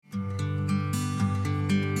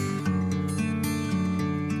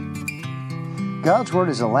God's Word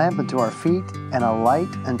is a lamp unto our feet and a light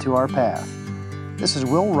unto our path. This is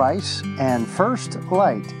Will Rice, and First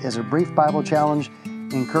Light is a brief Bible challenge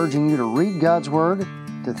encouraging you to read God's Word,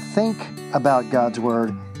 to think about God's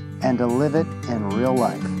Word, and to live it in real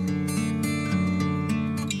life.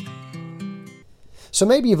 So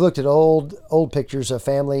maybe you've looked at old pictures of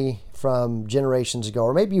family from generations ago,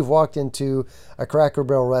 or maybe you've walked into a Cracker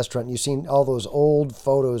Barrel restaurant and you've seen all those old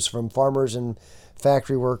photos from farmers and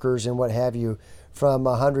factory workers and what have you from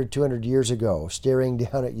 100, 200 years ago, staring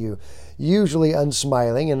down at you, usually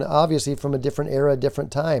unsmiling, and obviously from a different era, a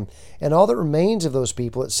different time. And all that remains of those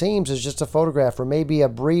people, it seems, is just a photograph or maybe a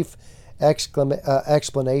brief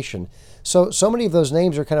explanation. So many of those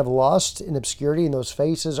names are kind of lost in obscurity, and those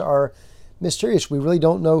faces are mysterious. We really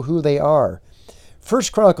don't know who they are. 1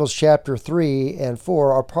 Chronicles chapter 3 and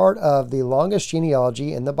 4 are part of the longest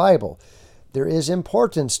genealogy in the Bible. There is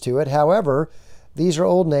importance to it. However, these are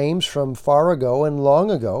old names from far ago and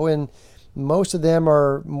long ago, and most of them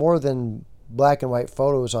are more than black and white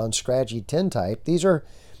photos on scratchy tintype. These are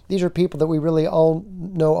people that we really all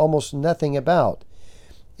know almost nothing about.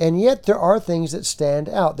 And yet there are things that stand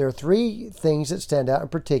out. There are three things that stand out in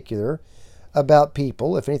particular about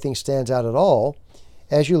people, if anything stands out at all,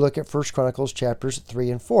 as you look at 1 Chronicles chapters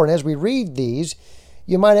 3 and 4. And as we read these,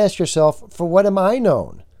 you might ask yourself, for what am I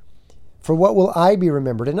known? For what will I be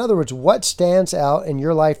remembered? In other words, what stands out in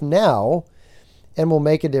your life now and will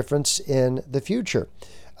make a difference in the future?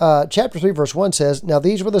 Chapter 3, verse 1 says, Now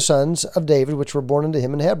these were the sons of David, which were born unto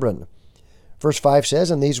him in Hebron. Verse 5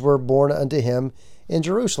 says, And these were born unto him in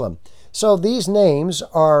Jerusalem. So these names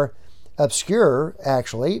are obscure,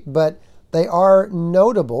 actually, but they are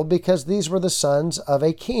notable because these were the sons of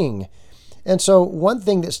a king. And so one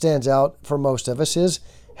thing that stands out for most of us is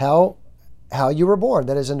how you were born,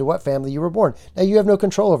 that is, into what family you were born. Now, you have no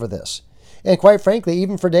control over this. And quite frankly,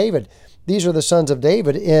 even for David, these are the sons of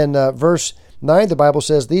David. In verse 9, the Bible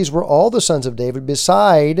says, These were all the sons of David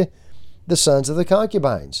beside the sons of the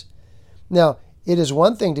concubines. Now, it is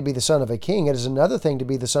one thing to be the son of a king. It is another thing to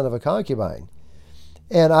be the son of a concubine.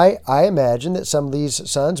 And I imagine that some of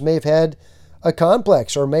these sons may have had a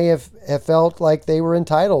complex or may have felt like they were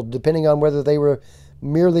entitled, depending on whether they were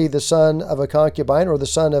merely the son of a concubine or the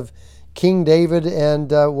son of King David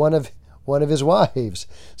and one of his wives.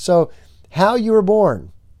 So how you were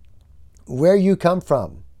born, where you come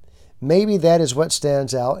from, maybe that is what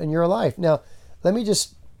stands out in your life. Now, let me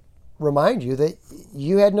just remind you that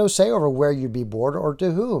you had no say over where you'd be born or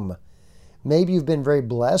to whom. Maybe you've been very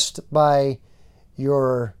blessed by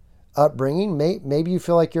your upbringing. Maybe you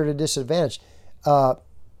feel like you're at a disadvantage.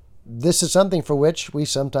 This is something for which we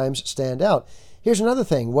sometimes stand out. Here's another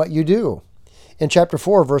thing, what you do. In chapter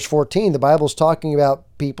 4, verse 14, the Bible's talking about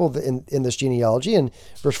people in this genealogy, and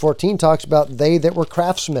verse 14 talks about they that were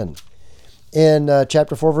craftsmen. In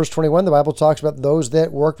chapter 4, verse 21, the Bible talks about those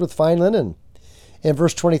that worked with fine linen. In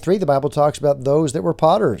verse 23, the Bible talks about those that were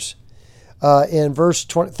potters. In verse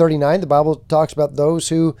 39, the Bible talks about those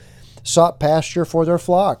who sought pasture for their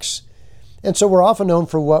flocks. And so we're often known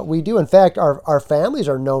for what we do. In fact, our families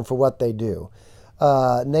are known for what they do.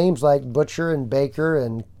 Names like butcher and baker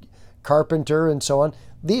and carpenter and so on.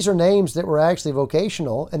 These are names that were actually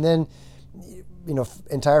vocational, and then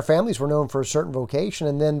entire families were known for a certain vocation,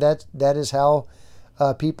 and then that is how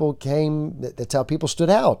people came. That's how people stood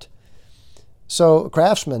out. So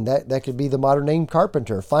craftsman, that could be the modern name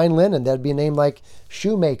carpenter. Fine linen, that'd be a name like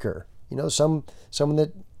shoemaker.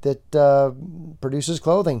 Someone that produces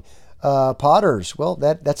clothing. Potters, well,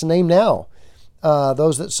 that's a name now.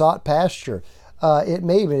 Those that sought pasture. It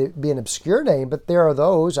may be an obscure name, but there are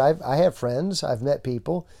those. I have friends, I've met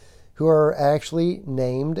people who are actually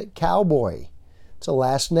named Cowboy. It's a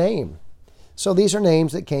last name. So these are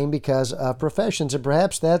names that came because of professions, and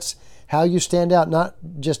perhaps that's how you stand out, not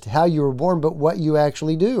just how you were born, but what you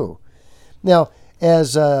actually do. Now,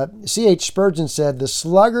 as C.H. Spurgeon said, the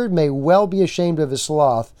sluggard may well be ashamed of his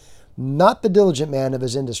sloth, not the diligent man of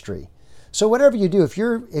his industry. So whatever you do, if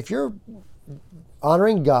you're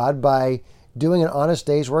honoring God by doing an honest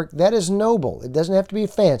day's work, that is noble. It doesn't have to be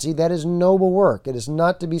fancy. That is noble work. It is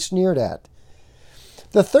not to be sneered at.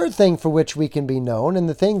 The third thing for which we can be known, and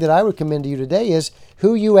the thing that I would commend to you today, is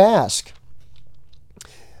who you ask.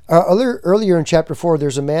 Earlier in chapter 4,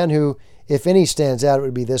 there's a man who, if any stands out, it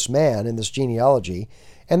would be this man in this genealogy.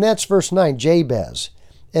 And that's verse 9, Jabez.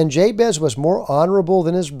 And Jabez was more honorable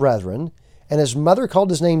than his brethren, and his mother called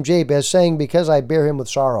his name Jabez, saying, Because I bear him with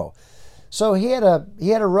sorrow. So he had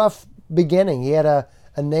a rough beginning. He had a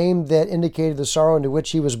name that indicated the sorrow into which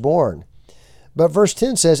he was born. But verse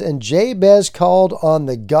 10 says, And Jabez called on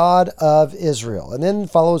the God of Israel. And then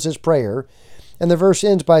follows his prayer. And the verse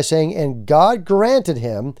ends by saying, and God granted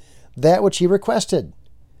him that which he requested.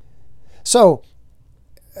 So,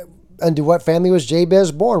 into what family was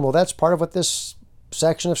Jabez born? Well, that's part of what this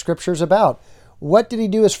section of Scripture is about. What did he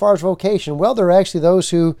do as far as vocation? Well, there are actually those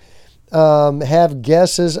who have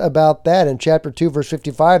guesses about that. In chapter 2, verse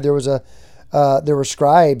 55, there were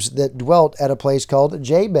scribes that dwelt at a place called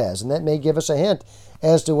Jabez, and that may give us a hint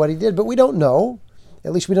as to what he did. But we don't know.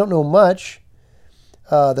 At least we don't know much.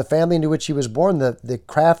 The family into which he was born, the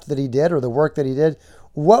craft that he did or the work that he did.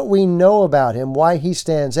 What we know about him, why he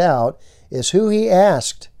stands out, is who he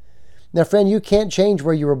asked. Now, friend, you can't change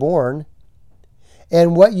where you were born,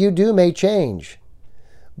 and what you do may change.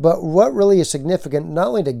 But what really is significant, not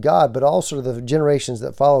only to God, but also to the generations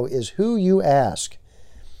that follow, is who you ask.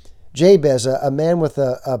 Jabez, a man with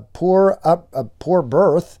a poor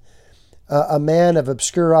birth, a man of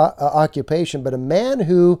obscure occupation, but a man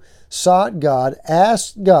who sought God,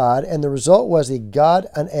 asked God, and the result was he got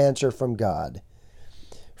an answer from God.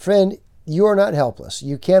 Friend, you are not helpless.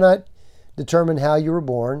 You cannot determine how you were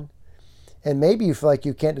born, and maybe you feel like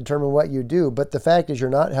you can't determine what you do, but the fact is you're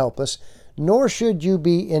not helpless, nor should you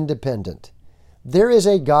be independent. There is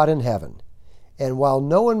a God in heaven, and while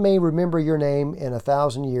no one may remember your name in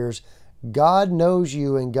 1,000 years, God knows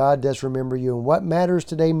you and God does remember you. And what matters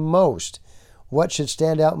today most, what should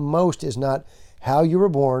stand out most, is not how you were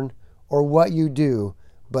born or what you do,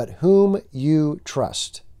 but whom you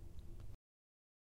trust.